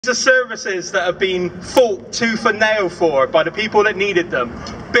These are services that have been fought tooth and nail for by the people that needed them,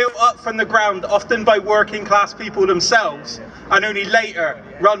 built up from the ground, often by working class people themselves, and only later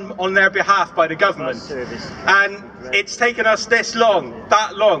run on their behalf by the government. And it's taken us that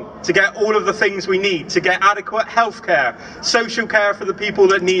long, to get all of the things we need, to get adequate health care, social care for the people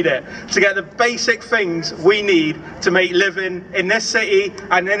that need it, to get the basic things we need to make living in this city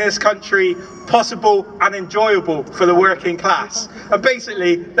and in this country possible and enjoyable for the working class. And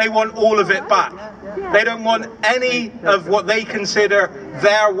basically, they want all of it back. They don't want any of what they consider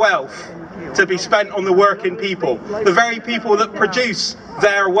their wealth to be spent on the working people, the very people that produce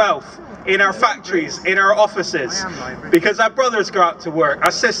their wealth in our factories, in our offices. Because our brothers go out to work,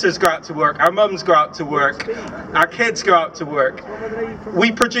 our sisters go out to work, our mums go out to work, our kids go out to work.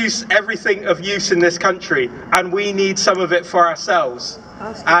 We produce everything of use in this country, and we need some of it for ourselves.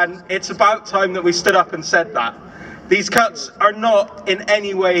 And it's about time that we stood up and said that. These cuts are not in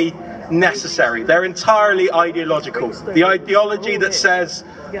any way necessary. They're entirely ideological. The ideology that says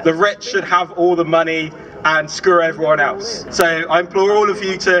the rich should have all the money and screw everyone else. So I implore all of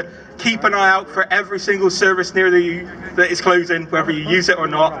you to keep an eye out for every single service near you that is closing, whether you use it or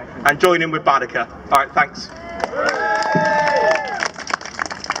not, and join in with BADACA. All right, thanks.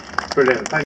 Brilliant.